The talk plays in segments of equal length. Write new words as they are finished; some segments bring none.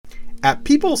At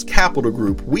People's Capital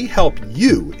Group, we help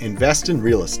you invest in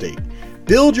real estate.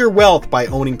 Build your wealth by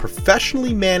owning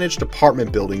professionally managed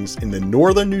apartment buildings in the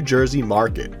northern New Jersey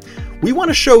market. We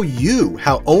want to show you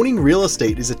how owning real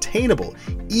estate is attainable,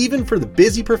 even for the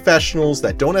busy professionals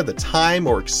that don't have the time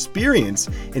or experience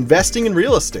investing in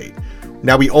real estate.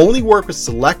 Now, we only work with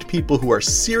select people who are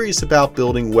serious about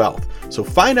building wealth, so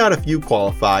find out if you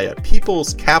qualify at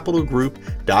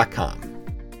peoplescapitalgroup.com.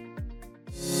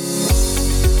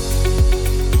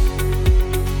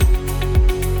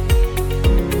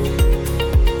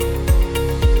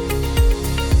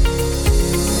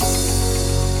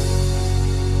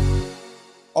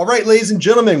 All right, ladies and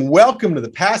gentlemen, welcome to the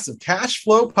Passive Cash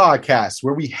Flow Podcast,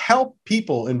 where we help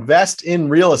people invest in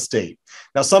real estate.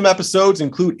 Now, some episodes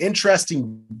include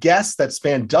interesting guests that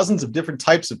span dozens of different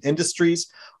types of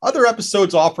industries. Other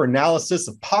episodes offer analysis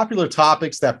of popular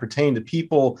topics that pertain to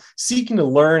people seeking to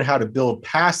learn how to build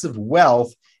passive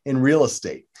wealth in real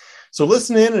estate. So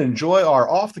listen in and enjoy our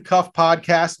off-the-cuff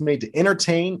podcast made to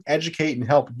entertain, educate, and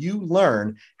help you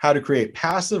learn how to create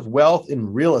passive wealth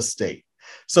in real estate.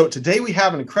 So today we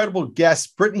have an incredible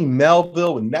guest, Brittany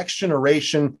Melville with Next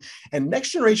Generation. And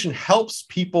Next Generation helps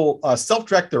people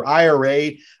self-direct their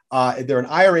IRA. They're an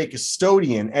IRA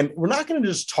custodian. And we're not going to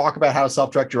just talk about how to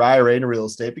self-direct your IRA into real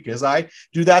estate, because I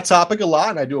do that topic a lot.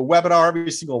 And I do a webinar every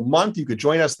single month. You could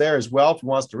join us there as well if you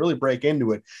want us to really break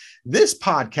into it. This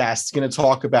podcast is going to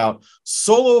talk about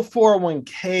solo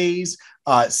 401ks,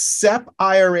 SEP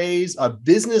IRAs,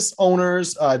 business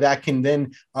owners that can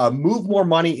then move more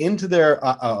money into their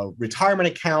retirement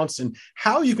accounts, and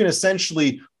how you can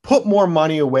essentially put more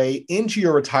money away into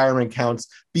your retirement accounts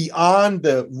beyond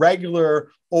the regular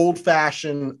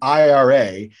old-fashioned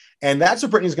IRA. And that's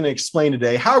what Brittany's going to explain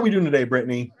today. How are we doing today,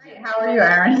 Brittany? How are you,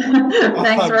 Aaron?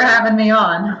 Thanks for having me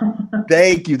on.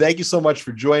 Thank you. Thank you so much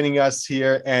for joining us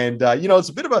here. And, it's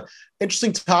a bit of an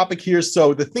interesting topic here.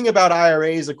 So the thing about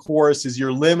IRAs, of course, is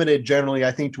you're limited generally,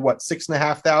 I think, to what,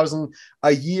 $6,500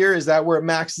 a year? Is that where it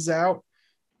maxes out?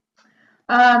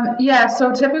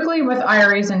 So typically with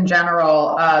IRAs in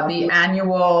general, the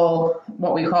annual,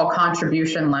 what we call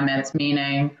contribution limits,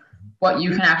 meaning what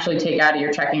you can actually take out of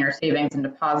your checking or savings and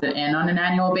deposit in on an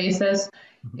annual basis,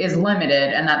 is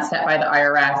limited, and that's set by the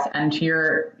IRS. And to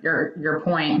your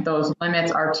point, those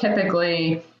limits are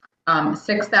typically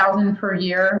 $6,000 per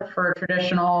year for a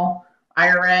traditional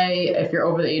IRA. If you're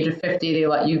over the age of 50, they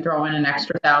let you throw in an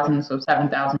extra $1,000, so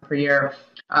 $7,000 per year.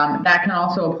 That can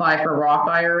also apply for Roth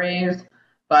IRAs,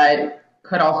 but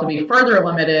could also be further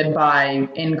limited by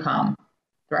income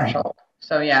threshold.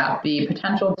 So yeah, the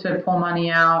potential to pull money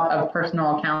out of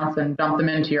personal accounts and dump them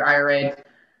into your IRA,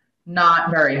 not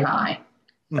very high.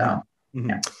 So,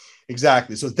 yeah.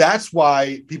 Exactly. So that's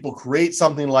why people create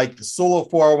something like the solo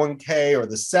 401k or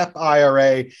the SEP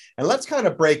IRA. And let's kind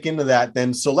of break into that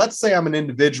then. So let's say I'm an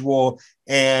individual,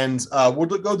 and we'll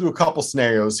go through a couple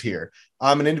scenarios here.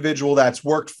 I'm an individual that's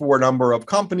worked for a number of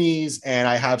companies, and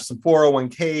I have some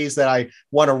 401ks that I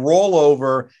want to roll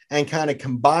over and kind of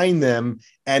combine them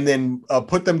and then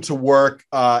put them to work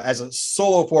as a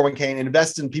solo 401k and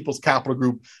invest in People's Capital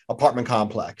Group apartment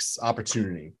complex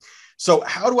opportunity. So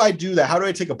how do I do that? How do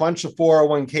I take a bunch of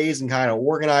 401ks and kind of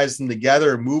organize them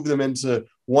together and move them into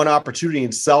one opportunity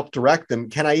and self-direct them?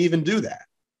 Can I even do that?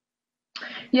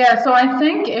 Yeah, so I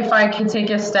think if I could take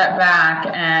a step back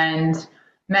and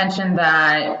mention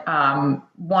that I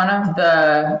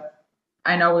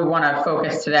know we want to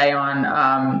focus today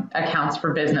on accounts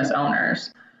for business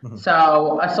owners.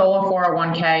 So a solo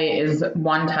 401k is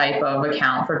one type of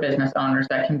account for business owners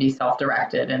that can be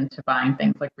self-directed into buying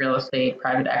things like real estate,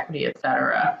 private equity, et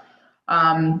cetera.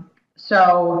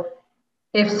 So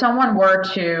if someone were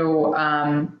to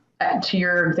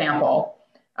your example,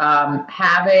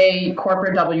 have a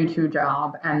corporate W-2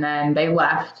 job, and then they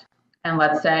left, and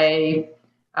let's say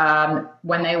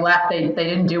when they left, they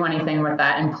didn't do anything with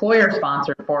that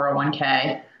employer-sponsored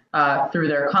 401k, through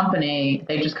their company,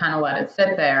 they just kind of let it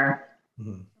sit there.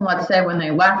 Let's say when they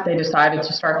left, they decided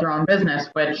to start their own business,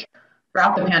 which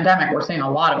throughout the pandemic, we're seeing a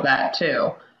lot of that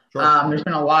too. Sure. There's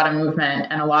been a lot of movement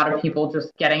and a lot of people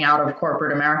just getting out of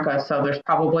corporate America. So there's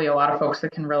probably a lot of folks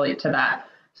that can relate to that.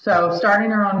 So starting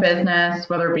their own business,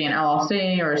 whether it be an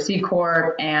LLC or a C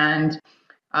Corp, and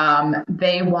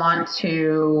they want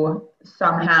to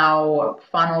somehow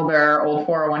funnel their old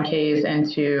 401ks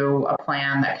into a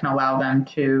plan that can allow them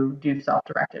to do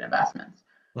self-directed investments.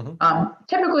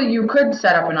 Typically, you could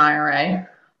set up an IRA,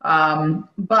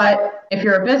 but if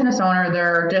you're a business owner,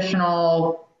 there are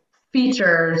additional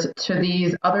features to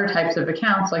these other types of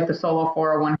accounts, like the solo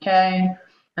 401k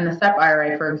and the SEP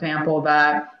IRA, for example,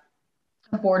 that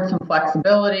afford some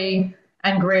flexibility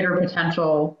and greater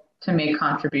potential to make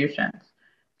contributions.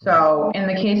 So in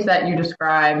the case that you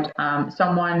described,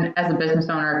 someone as a business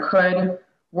owner could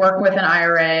work with an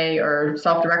IRA or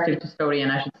self-directed custodian,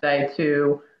 I should say,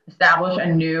 to establish a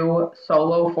new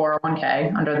solo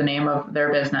 401k under the name of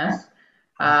their business.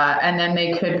 And then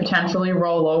they could potentially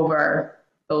roll over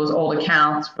those old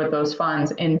accounts with those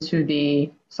funds into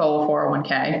the solo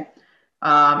 401k.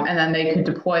 And then they could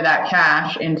deploy that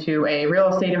cash into a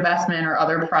real estate investment or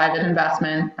other private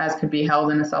investment, as could be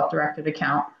held in a self-directed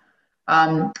account.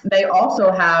 They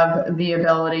also have the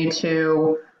ability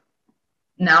to,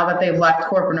 now that they've left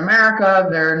corporate America,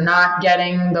 they're not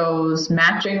getting those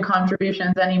matching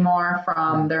contributions anymore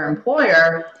from their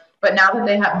employer. But now that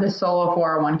they have this solo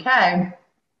 401k,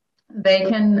 they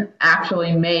can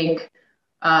actually make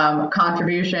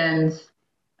contributions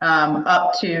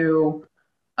up to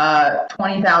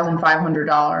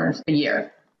 $20,500 a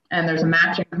year. And there's a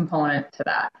matching component to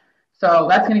that. So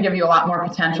that's going to give you a lot more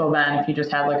potential than if you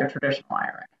just had like a traditional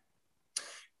IRA.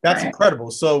 That's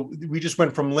incredible. So we just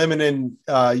went from limiting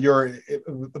your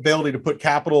ability to put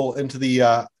capital into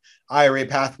the IRA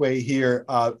pathway here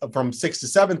from 6,000 to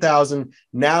 7,000.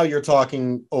 Now you're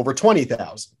talking over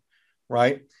 20,000,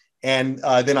 right? And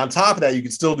then on top of that, you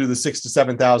could still do the 6,000 to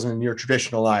 7,000 in your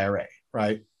traditional IRA,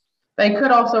 right? You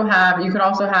could also have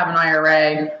an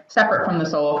IRA separate from the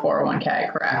solo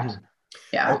 401k, correct? Mm-hmm.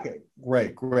 Yeah. Okay,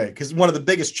 great. Because one of the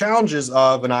biggest challenges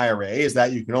of an IRA is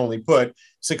that you can only put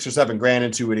 $6,000 or $7,000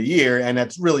 into it a year, and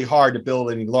that's really hard to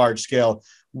build any large scale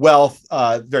wealth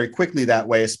very quickly that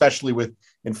way, especially with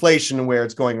inflation and where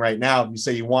it's going right now. If you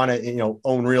say you want to,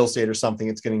 own real estate or something,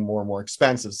 it's getting more and more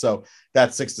expensive. So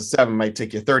that 6 to 7 might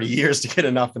take you 30 years to get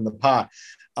enough in the pot.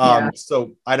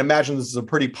 So I'd imagine this is a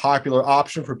pretty popular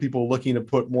option for people looking to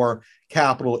put more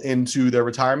capital into their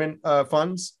retirement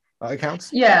funds accounts.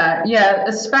 Yeah,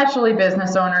 especially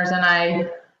business owners. And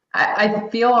I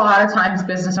feel a lot of times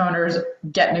business owners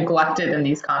get neglected in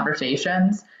these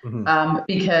conversations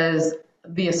because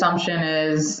the assumption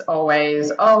is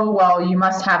always, oh, well, you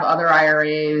must have other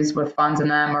IRAs with funds in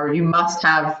them, or you must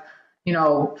have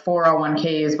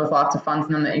 401ks with lots of funds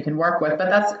in them that you can work with. But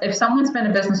that's, if someone's been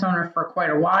a business owner for quite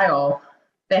a while,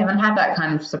 they haven't had that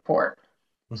kind of support.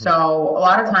 So a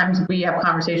lot of times we have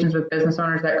conversations with business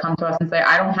owners that come to us and say,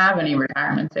 I don't have any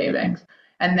retirement savings.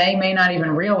 And they may not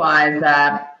even realize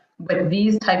that with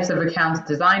these types of accounts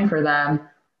designed for them,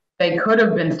 they could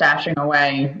have been stashing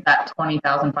away that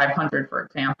 $20,500, for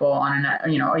example, on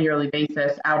a yearly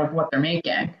basis out of what they're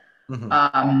making.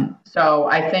 So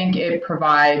I think it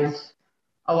provides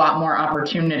a lot more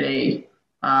opportunity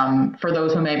for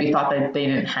those who maybe thought that they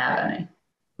didn't have any.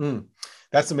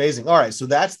 That's amazing. All right. So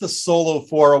that's the solo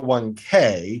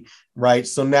 401k, right?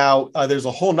 So now there's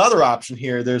a whole nother option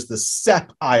here. There's the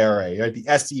SEP IRA, right? The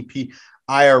SEP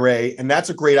IRA. And that's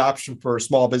a great option for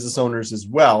small business owners as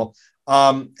well.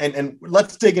 And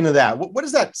let's dig into that. What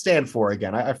does that stand for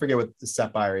again? I forget what the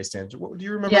SEP IRA stands for. Do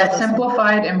you remember? Yeah,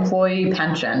 Simplified Employee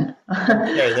Pension.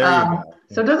 Okay, there you go.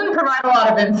 So it doesn't provide a lot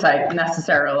of insight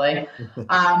necessarily,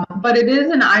 but it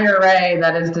is an IRA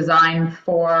that is designed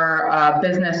for a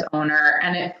business owner,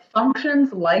 and it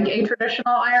functions like a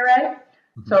traditional IRA.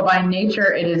 So by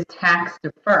nature, it is tax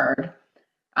deferred,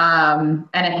 and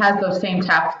it has those same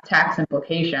tax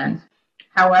implications.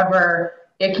 However,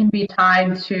 it can be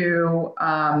tied to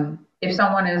if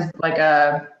someone is like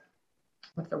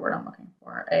what's the word I'm looking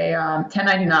for? A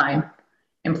 1099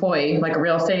 employee, like a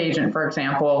real estate agent, for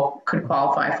example, could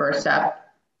qualify for a SEP.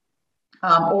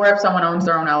 Or if someone owns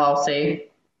their own LLC,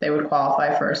 they would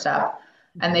qualify for a SEP.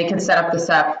 And they could set up the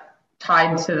SEP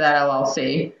tied to that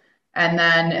LLC. And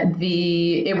then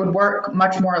it would work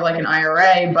much more like an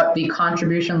IRA, but the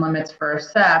contribution limits for a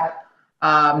SEP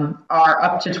are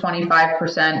up to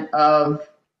 25% of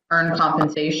earned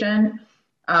compensation,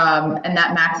 and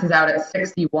that maxes out at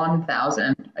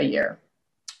 $61,000 a year.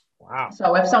 Wow!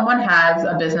 So if someone has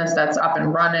a business that's up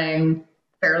and running,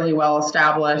 fairly well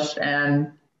established,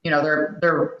 and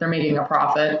they're making a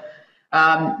profit,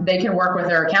 they can work with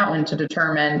their accountant to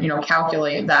determine,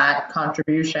 calculate that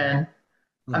contribution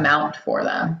amount for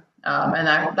them,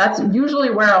 and that's usually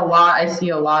where I see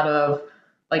a lot of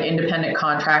like independent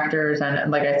contractors and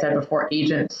like I said before,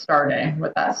 agents starting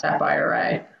with that SEP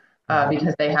IRA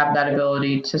because they have that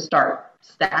ability to start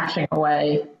stashing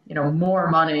away, more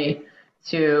money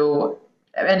and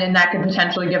then that could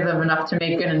potentially give them enough to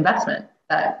make an investment,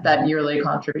 that yearly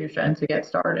contribution to get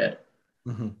started.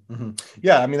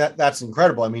 Yeah, I mean that's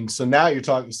incredible. I mean, so now you're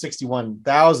talking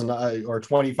 61,000 or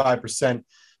 25%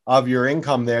 of your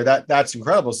income there. That's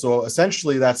incredible. So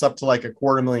essentially, that's up to like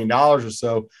 $250,000 or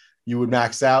so. You would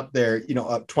max out there,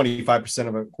 up 25%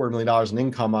 of $250,000 in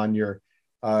income on your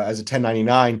as a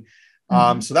 1099.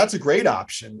 So that's a great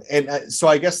option. And so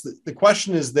I guess the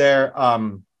question is there.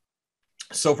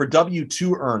 So for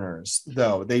W-2 earners,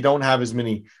 though, they don't have as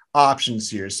many options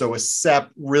here. So a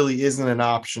SEP really isn't an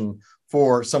option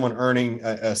for someone earning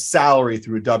a salary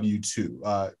through a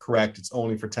W-2, correct? It's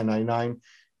only for 1099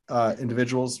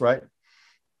 individuals, right?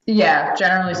 Yeah,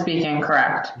 generally speaking,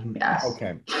 correct. Yes.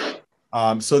 Okay.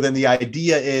 So then the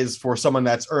idea is for someone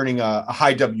that's earning a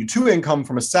high W-2 income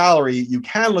from a salary, you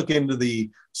can look into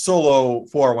the solo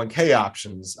 401k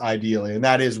options ideally. And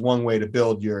that is one way to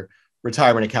build your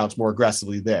retirement accounts more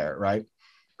aggressively there, right?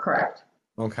 Correct.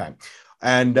 Okay.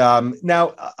 And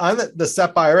now on the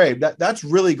SEP IRA, that's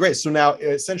really great. So now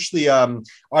essentially, are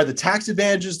the tax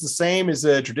advantages the same as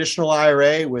a traditional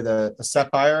IRA with a SEP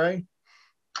IRA?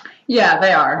 Yeah,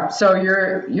 they are. So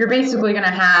you're basically going to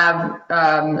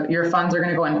have your funds are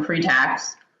going to go in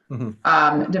pre-tax.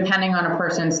 Depending on a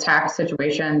person's tax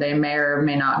situation, they may or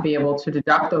may not be able to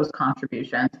deduct those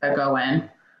contributions that go in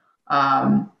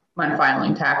when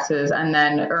filing taxes. And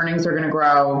then earnings are going to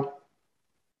grow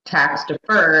tax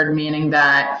deferred, meaning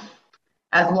that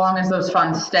as long as those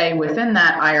funds stay within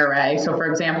that IRA. So for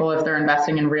example, if they're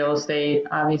investing in real estate,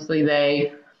 obviously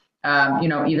they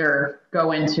either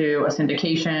go into a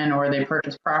syndication or they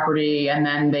purchase property and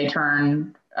then they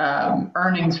turn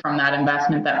earnings from that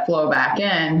investment that flow back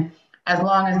in. As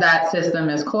long as that system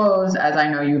is closed, as I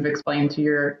know you've explained to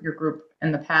your group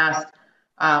in the past,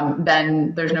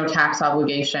 then there's no tax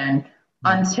obligation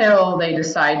until they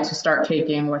decide to start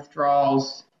taking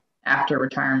withdrawals after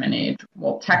retirement age.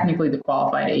 Well, technically the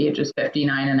qualified age is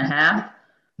 59 and a half.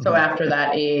 So after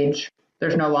that age,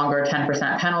 there's no longer a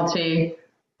 10% penalty,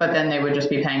 but then they would just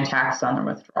be paying tax on their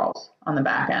withdrawals on the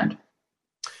back end.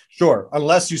 Sure,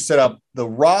 unless you set up the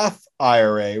Roth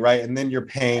IRA, right? And then you're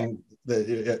paying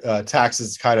the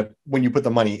taxes kind of when you put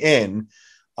the money in.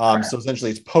 So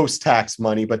essentially it's post-tax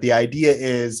money, but the idea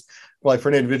is, like for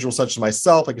an individual such as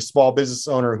myself, like a small business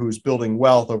owner who's building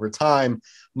wealth over time,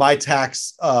 my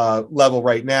tax level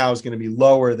right now is going to be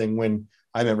lower than when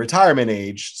I'm at retirement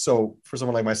age. So for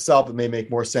someone like myself, it may make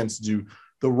more sense to do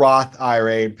the Roth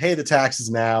IRA and pay the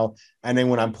taxes now. And then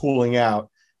when I'm pulling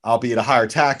out, I'll be at a higher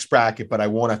tax bracket, but I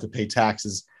won't have to pay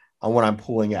taxes on when I'm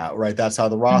pulling out, right? That's how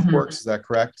the Roth works. Is that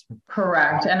correct?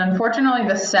 Correct. And unfortunately,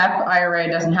 the SEP IRA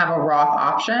doesn't have a Roth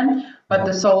option, but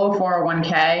the solo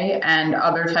 401k and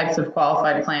other types of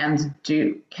qualified plans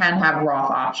can have Roth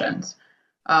options,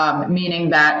 meaning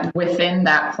that within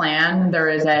that plan, there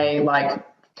is a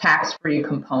tax-free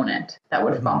component that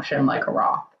would function like a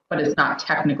Roth, but it's not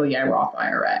technically a Roth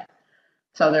IRA.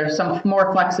 So there's some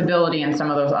more flexibility in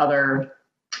some of those other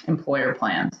employer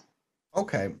plans.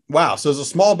 Okay. Wow. So as a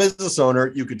small business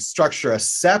owner, you could structure a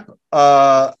SEP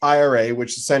IRA,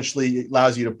 which essentially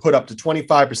allows you to put up to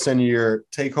 25% of your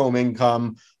take-home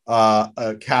income,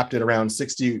 capped at around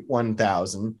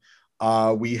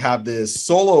 $61,000. We have this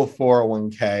solo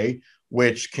 401k,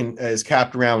 which is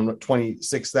capped around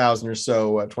 26,000 or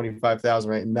so, 25,000,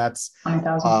 right? And that's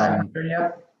 20,500.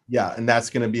 Yep. Yeah, and that's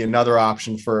going to be another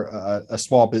option for a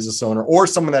small business owner or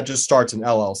someone that just starts an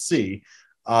LLC.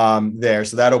 There.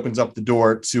 So that opens up the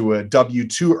door to a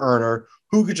W-2 earner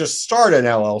who could just start an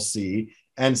LLC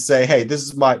and say, hey, this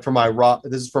is for my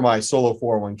solo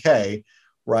 401k,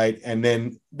 right? And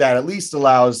then that at least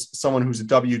allows someone who's a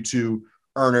W-2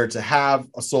 earner to have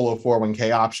a solo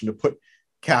 401k option to put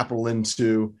capital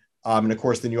into. And of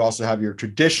course, then you also have your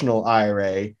traditional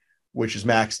IRA, which is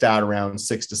maxed out around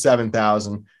 6,000 to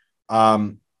 7,000.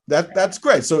 That's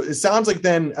great. So it sounds like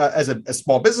then as a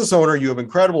small business owner, you have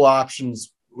incredible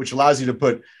options, which allows you to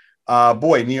put,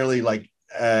 nearly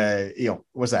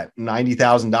what's that,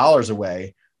 $90,000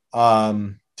 away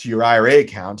to your IRA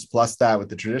accounts, plus that with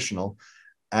the traditional.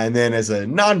 And then as a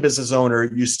non-business owner,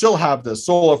 you still have the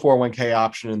solo 401k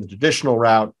option and the traditional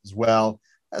route as well.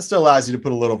 That still allows you to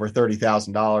put a little over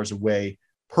 $30,000 away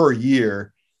per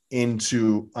year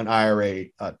into an IRA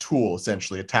tool,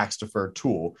 essentially a tax-deferred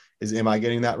tool. Am I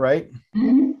getting that right?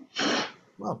 Mm-hmm.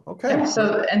 Well, okay. Yeah,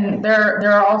 so, and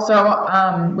there are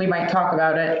also, we might talk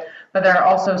about it, but there are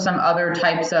also some other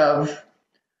types of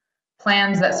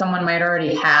plans that someone might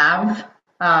already have,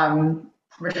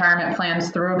 retirement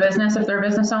plans through a business if they're a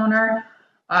business owner,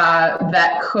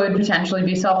 that could potentially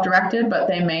be self-directed, but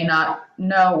they may not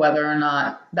know whether or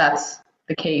not that's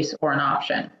the case or an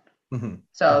option. Mm-hmm.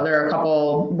 So there are a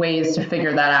couple ways to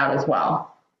figure that out as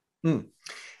well.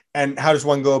 And how does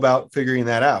one go about figuring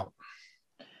that out?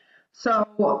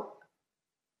 So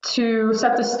to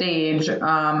set the stage,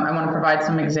 I want to provide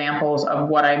some examples of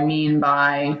what I mean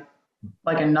by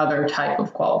another type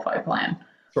of qualified plan.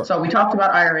 Sure. So we talked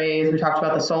about IRAs, we talked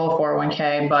about the solo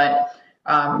 401k, but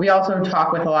We also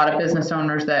talk with a lot of business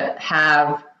owners that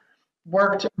have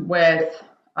worked with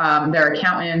their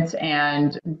accountants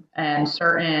and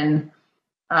certain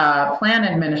plan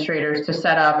administrators to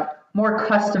set up more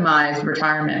customized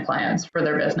retirement plans for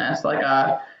their business.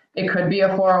 It could be a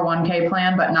 401k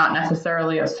plan, but not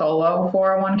necessarily a solo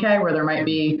 401k where there might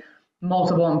be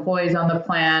multiple employees on the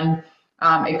plan.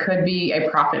 It could be a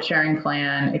profit sharing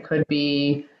plan. It could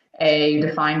be a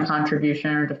defined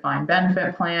contribution or defined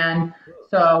benefit plan.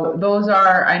 So those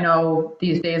are, I know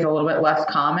these days, a little bit less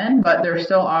common, but there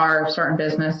still are certain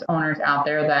business owners out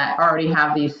there that already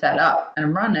have these set up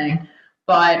and running,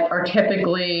 but are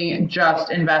typically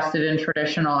just invested in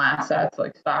traditional assets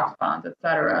like stocks, bonds, et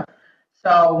cetera.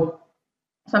 So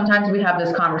sometimes we have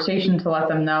this conversation to let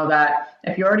them know that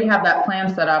if you already have that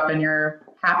plan set up and you're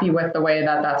happy with the way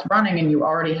that that's running and you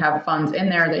already have funds in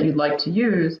there that you'd like to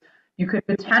use, you could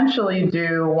potentially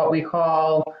do what we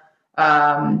call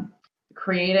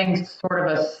creating sort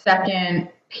of a second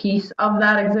piece of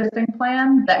that existing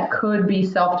plan that could be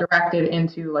self-directed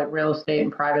into like real estate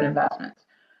and private investments.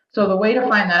 So the way to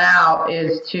find that out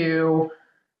is to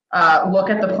look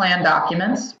at the plan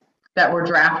documents that were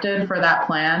drafted for that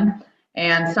plan.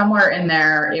 And somewhere in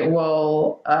there, it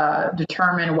will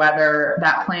determine whether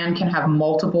that plan can have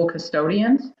multiple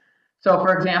custodians. So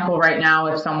for example, right now,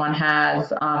 if someone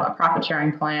has a profit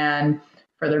sharing plan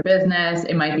for their business,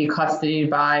 it might be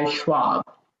custodied by Schwab.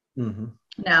 Mm-hmm.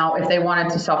 Now, if they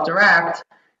wanted to self-direct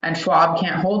and Schwab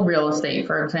can't hold real estate,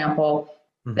 for example,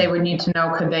 mm-hmm. they would need to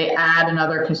know, could they add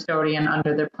another custodian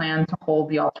under their plan to hold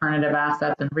the alternative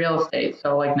assets in real estate?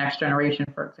 So like Next Generation,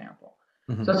 for example.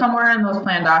 Mm-hmm. So somewhere in those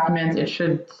plan documents, it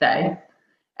should say.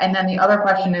 And then the other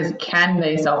question is, can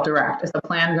they self-direct? Is the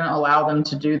plan going to allow them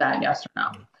to do that, yes or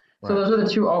no? Right. So those are the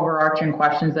two overarching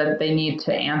questions that they need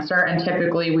to answer. And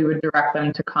typically we would direct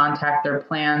them to contact their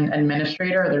plan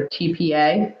administrator, their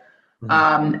TPA.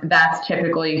 Mm-hmm. That's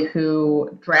typically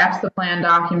who drafts the plan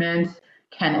documents,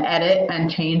 can edit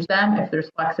and change them if there's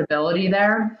flexibility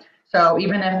there. So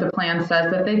even if the plan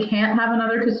says that they can't have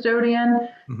another custodian,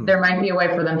 mm-hmm. there might be a way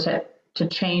for them to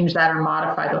change that or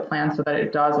modify the plan so that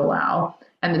it does allow.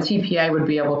 And the TPA would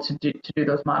be able to do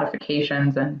those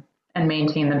modifications and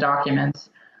maintain the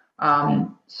documents.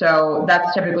 So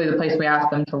that's typically the place we ask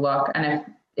them to look. And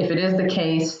if it is the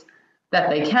case that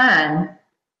they can,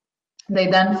 they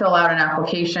then fill out an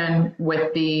application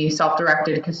with the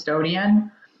self-directed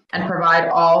custodian and provide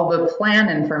all the plan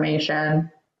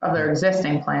information of their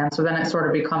existing plan. So then it sort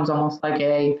of becomes almost like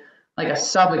a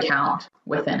sub-account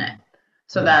within it,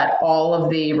 so that all of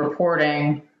the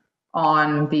reporting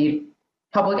on the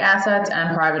public assets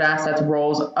and private assets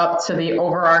rolls up to the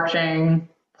overarching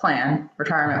plan,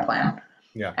 retirement plan.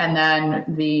 Yeah. And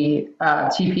then the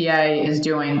TPA is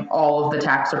doing all of the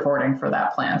tax reporting for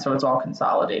that plan. So it's all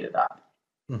consolidated up.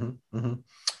 Mm-hmm. Mm-hmm.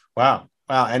 Wow.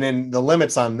 And then the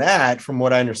limits on that, from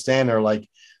what I understand, are like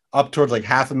up towards like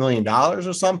 $500,000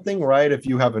 or something, right? If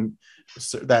you haven't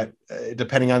that,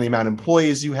 depending on the amount of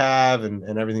employees you have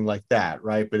and everything like that,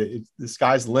 right? But the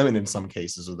sky's the limit in some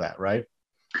cases of that, right?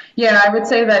 Yeah, I would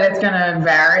say that it's going to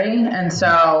vary. And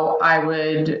so I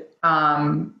would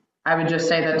just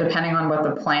say that depending on what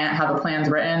how the plan's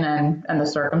written and the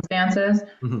circumstances,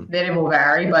 mm-hmm. that it will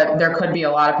vary, but there could be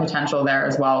a lot of potential there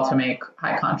as well to make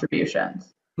high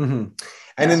contributions. Mm-hmm.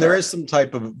 And then there is some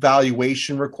type of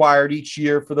valuation required each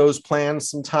year for those plans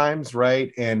sometimes,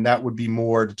 right? And that would be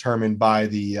more determined by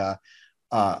the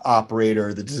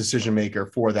operator, the decision maker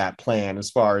for that plan, as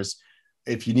far as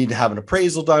if you need to have an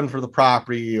appraisal done for the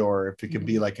property, or if it can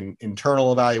be like an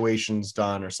internal evaluations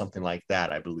done or something like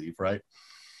that, I believe, right?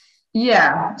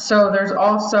 Yeah. So there's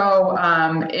also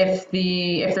if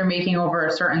they're making over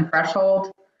a certain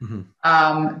threshold,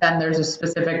 mm-hmm. Then there's a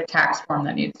specific tax form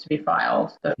that needs to be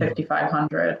filed, the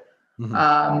 5500, mm-hmm.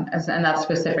 And that's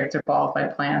specific to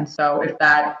qualified plans. So if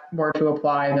that were to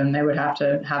apply, then they would have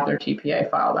to have their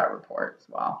TPA file that report as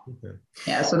well. Okay.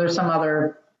 Yeah. So there's some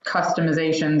other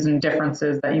customizations and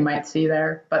differences that you might see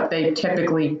there, but they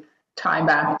typically tie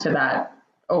back to that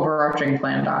overarching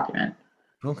plan document.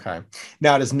 Okay.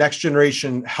 Now, does Next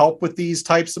Generation help with these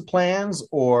types of plans,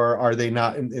 or are they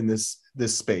not in this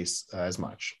space as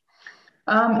much?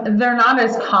 They're not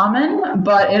as common,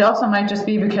 but it also might just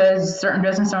be because certain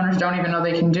business owners don't even know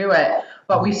they can do it,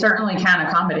 but we certainly can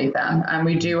accommodate them. And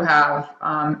we do have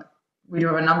a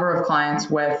number of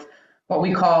clients with what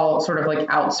we call sort of like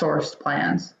outsourced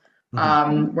plans,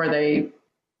 mm-hmm. Where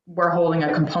we're holding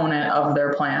a component of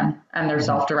their plan and they're mm-hmm.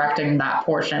 self-directing that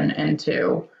portion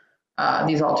into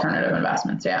these alternative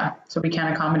investments. Yeah. So we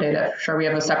can accommodate it. Sure. We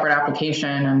have a separate application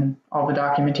and all the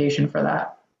documentation for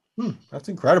that. That's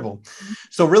incredible.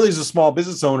 So really, as a small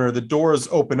business owner, the doors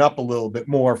open up a little bit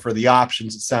more for the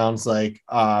options. It sounds like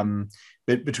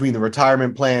between the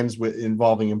retirement plans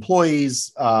involving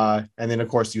employees, and then of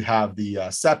course you have the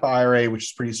SEP IRA, which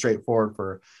is pretty straightforward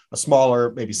for a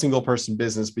smaller, maybe single person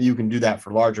business, but you can do that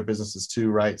for larger businesses too,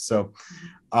 right? So,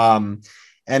 and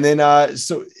then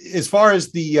so as far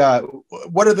as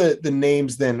what are the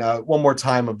names then? One more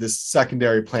time of this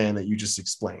secondary plan that you just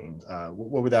explained.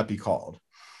 What would that be called?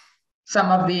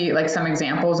 Some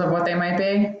examples of what they might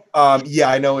be. Yeah,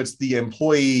 I know it's the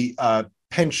employee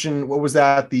pension. What was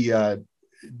that? The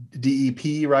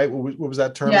DEP, right? What was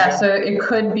that term? Yeah, again? so it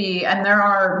could be, and there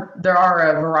are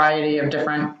a variety of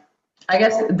different. I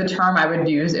guess the term I would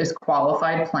use is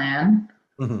qualified plan,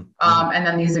 and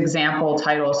then these example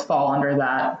titles fall under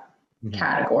that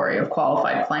category of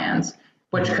qualified plans,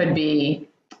 which could be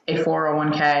a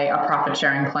 401k, a profit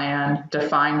sharing plan,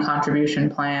 defined contribution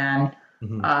plan.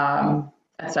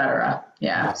 etc.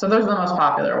 Yeah. So those are the most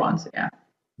popular ones. Yeah.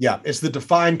 Yeah. It's the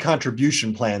defined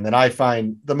contribution plan that I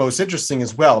find the most interesting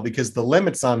as well, because the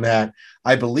limits on that,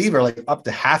 I believe, are like up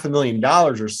to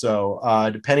 $500,000 or so,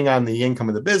 depending on the income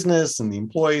of the business and the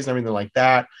employees and everything like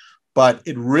that. But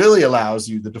it really allows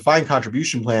you, the defined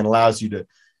contribution plan allows you to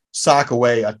sock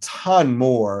away a ton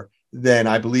more than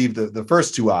I believe the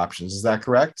first two options. Is that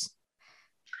correct?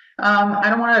 I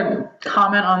don't want to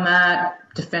comment on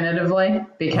that definitively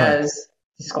because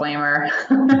disclaimer,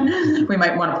 we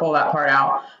might want to pull that part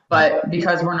out, but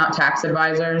because we're not tax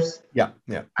advisors,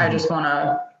 I just want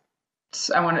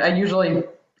to, I usually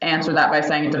answer that by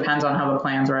saying it depends on how the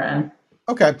plan's written.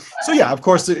 Okay. So yeah, of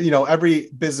course, every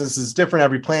business is different.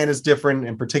 Every plan is different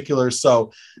in particular.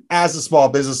 So as a small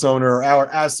business owner or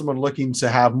as someone looking to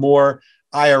have more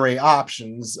IRA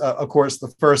options, of course,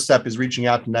 the first step is reaching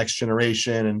out to Next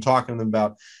Generation and talking to them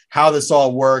about how this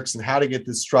all works and how to get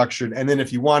this structured. And then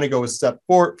if you want to go a step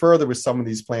further with some of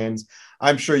these plans,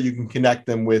 I'm sure you can connect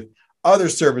them with other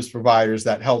service providers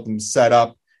that help them set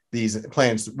up these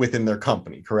plans within their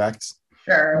company, correct?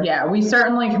 Sure. Yeah, we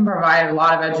certainly can provide a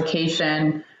lot of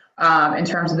education in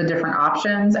terms of the different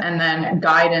options and then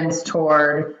guidance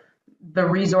toward the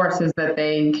resources that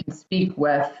they can speak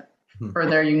with for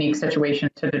their unique situation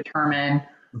to determine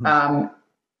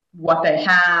what they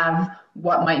have,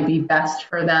 what might be best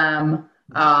for them,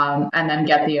 and then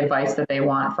get the advice that they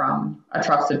want from a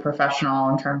trusted professional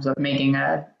in terms of making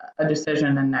a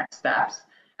decision and next steps.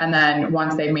 And then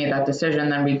once they've made that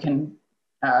decision, then we can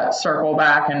circle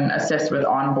back and assist with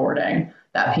onboarding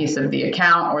that piece of the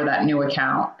account or that new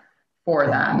account for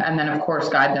them. And then, of course,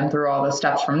 guide them through all the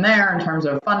steps from there in terms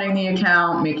of funding the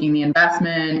account, making the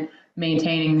investment,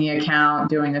 maintaining the account,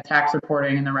 doing the tax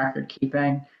reporting and the record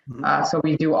keeping. So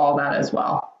we do all that as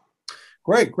well.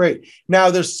 Great. Now,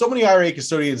 there's so many IRA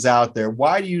custodians out there.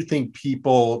 Why do you think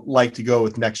people like to go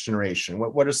with Next Generation?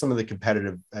 What are some of the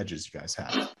competitive edges you guys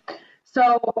have?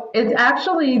 So it's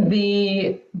actually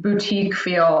the boutique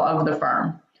feel of the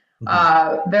firm.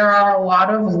 There are a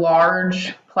lot of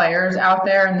large players out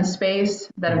there in the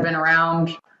space that have been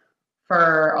around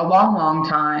for a long, long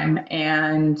time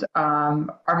and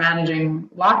are managing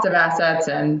lots of assets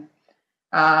and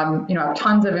have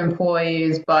tons of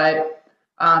employees. But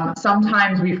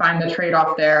sometimes we find the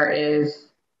trade-off there is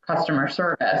customer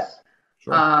service.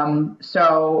 Sure.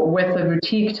 So with a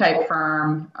boutique type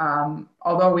firm,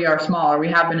 although we are smaller, we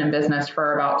have been in business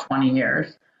for about 20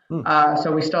 years.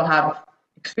 So we still have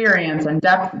experience and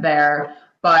depth there,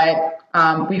 but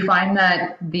we find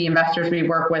that the investors we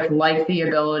work with like the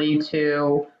ability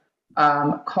to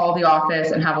call the office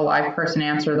and have a live person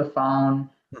answer the phone,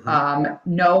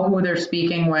 know who they're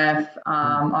speaking with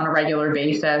on a regular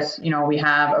basis. We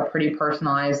have a pretty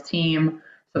personalized team.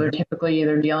 So they're typically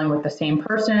either dealing with the same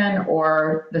person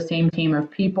or the same team of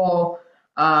people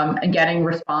and getting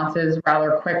responses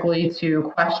rather quickly to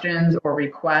questions or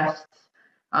requests.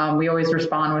 We always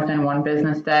respond within one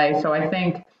business day. So I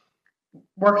think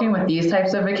working with these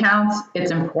types of accounts,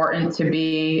 it's important to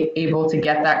be able to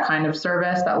get that kind of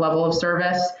service, that level of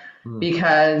service,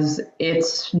 because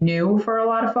it's new for a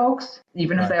lot of folks,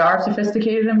 even if they are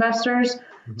sophisticated investors.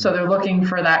 So they're looking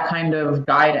for that kind of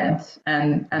guidance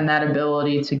and that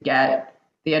ability to get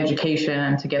the education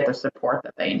and to get the support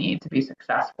that they need to be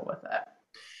successful with it.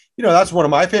 That's one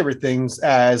of my favorite things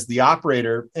as the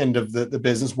operator end of the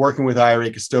business, working with IRA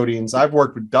custodians. I've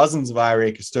worked with dozens of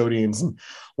IRA custodians. And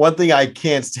one thing I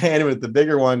can't stand with the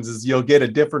bigger ones is you'll get a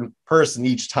different person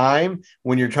each time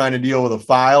when you're trying to deal with a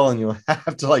file and you'll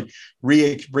have to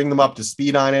bring them up to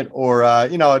speed on it. Or,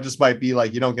 it just might be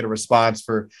like you don't get a response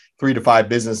for 3 to 5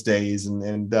 business days and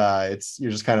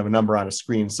you're just kind of a number on a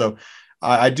screen. So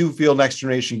I do feel Next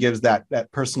Generation gives that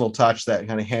personal touch, that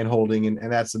kind of hand holding.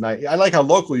 And that's a nice, I like how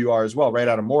local you are as well, right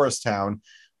out of Morristown.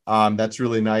 That's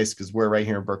really nice because we're right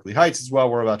here in Berkeley Heights as well.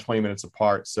 We're about 20 minutes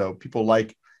apart. So people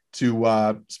like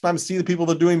to sometimes see the people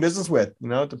they're doing business with.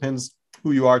 It depends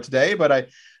who you are today, but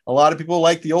a lot of people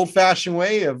like the old fashioned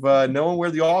way of knowing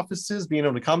where the office is, being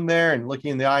able to come there and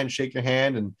looking in the eye and shake your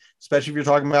hand. And especially if you're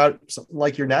talking about something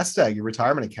like your nest egg, your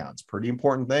retirement account, it's a pretty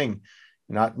important thing.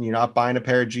 You're not buying a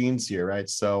pair of jeans here, right?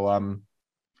 So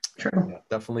True. Yeah,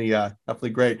 definitely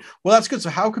great. Well, that's good. So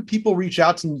how could people reach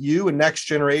out to you and Next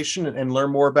Generation and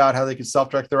learn more about how they can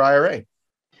self-direct their IRA?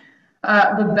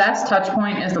 The best touch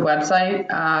point is the website.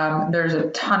 There's a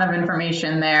ton of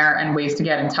information there and ways to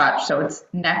get in touch. So it's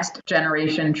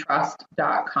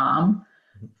nextgenerationtrust.com.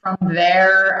 From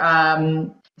there,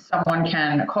 someone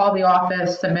can call the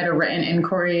office, submit a written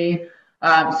inquiry,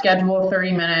 schedule a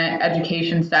 30-minute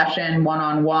education session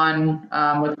one-on-one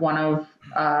with one of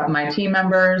my team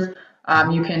members.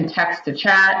 You can text to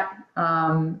chat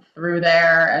through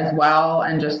there as well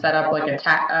and just set up like a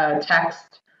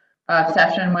text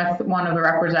session with one of the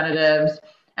representatives.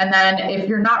 And then if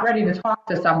you're not ready to talk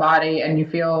to somebody and you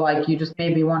feel like you just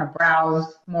maybe want to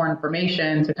browse more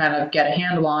information to kind of get a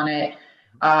handle on it,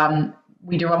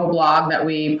 we do have a blog that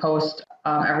we post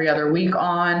every other week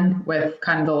on with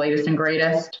kind of the latest and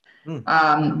greatest.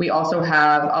 We also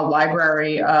have a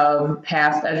library of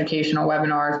past educational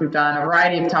webinars. We've done a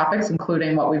variety of topics,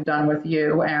 including what we've done with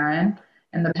you, Aaron,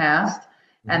 in the past.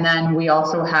 And then we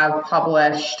also have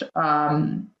published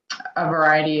a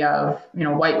variety of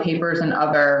white papers and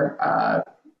other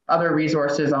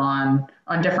resources on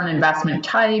different investment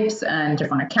types and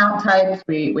different account types.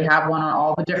 We have one on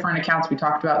all the different accounts we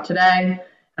talked about today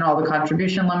and all the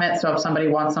contribution limits. So if somebody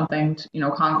wants something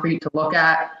concrete to look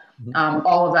at,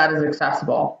 all of that is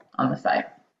accessible on the site.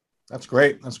 That's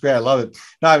great. I love it.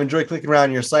 Now, I've enjoyed clicking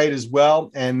around your site as well.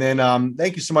 And then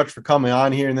thank you so much for coming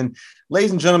on here. And then,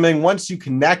 ladies and gentlemen, once you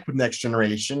connect with Next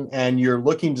Generation and you're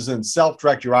looking to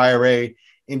self-direct your IRA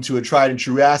into a tried and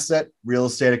true asset, real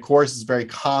estate, of course, is a very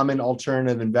common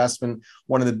alternative investment.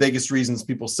 One of the biggest reasons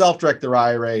people self-direct their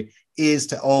IRA is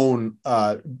to own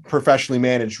professionally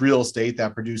managed real estate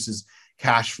that produces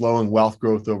cash flow and wealth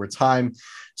growth over time.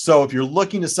 So if you're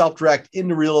looking to self-direct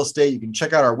into real estate, you can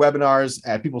check out our webinars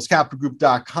at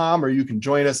peoplescapitalgroup.com, or you can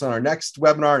join us on our next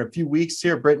webinar in a few weeks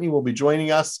here. Brittany will be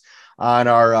joining us on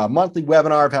our monthly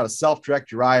webinar of how to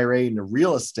self-direct your IRA into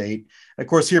real estate. And of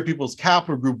course, here at People's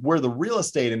Capital Group, we're the real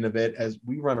estate end of it, as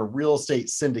we run a real estate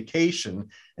syndication,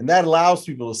 and that allows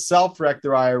people to self-direct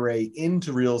their IRA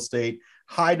into real estate,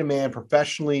 high demand,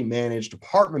 professionally managed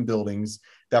apartment buildings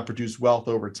that produce wealth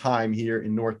over time here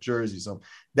in North Jersey. So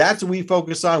that's what we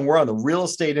focus on. We're on the real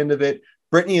estate end of it.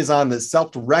 Brittany is on the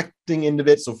self-directing end of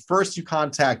it. So first you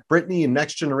contact Brittany and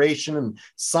Next Generation and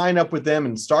sign up with them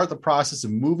and start the process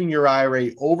of moving your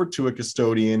IRA over to a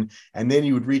custodian. And then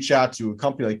you would reach out to a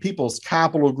company like People's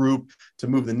Capital Group to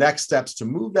move the next steps to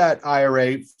move that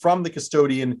IRA from the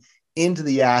custodian into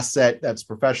the asset that's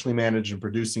professionally managed and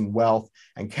producing wealth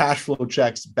and cash flow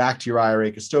checks back to your IRA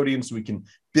custodian, so we can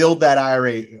build that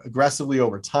IRA aggressively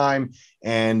over time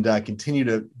and continue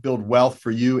to build wealth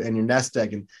for you and your nest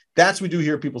egg. And that's what we do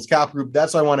here at People's Capital Group.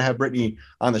 That's why I want to have Brittany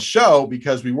on the show,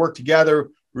 because we work together,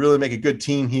 really make a good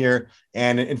team here.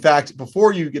 And in fact,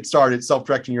 before you get started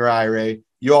self-directing your IRA,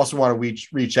 you also want to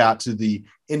reach out to the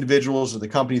individuals or the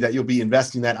company that you'll be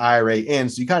investing that IRA in.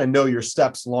 So you kind of know your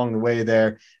steps along the way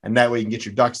there. And that way you can get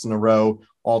your ducks in a row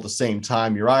all at the same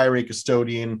time, your IRA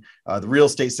custodian, the real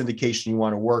estate syndication you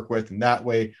want to work with. And that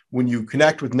way, when you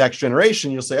connect with Next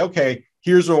Generation, you'll say, okay,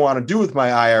 here's what I want to do with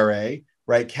my IRA,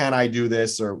 right? Can I do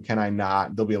this or can I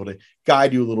not? They'll be able to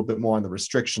guide you a little bit more on the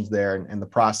restrictions there and the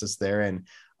process there. And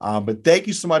but thank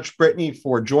you so much, Brittany,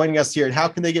 for joining us here. And how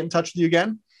can they get in touch with you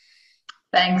again?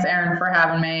 Thanks, Aaron, for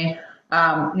having me.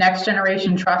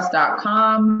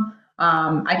 Nextgenerationtrust.com.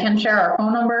 I can share our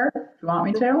phone number if you want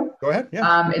me to. Go ahead.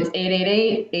 Yeah. It's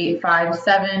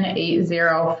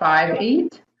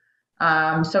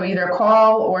 888-857-8058. So either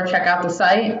call or check out the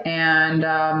site, and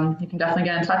you can definitely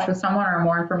get in touch with someone or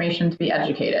more information to be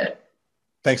educated.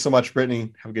 Thanks so much,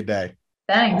 Brittany. Have a good day.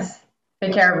 Thanks.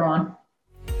 Take care, everyone.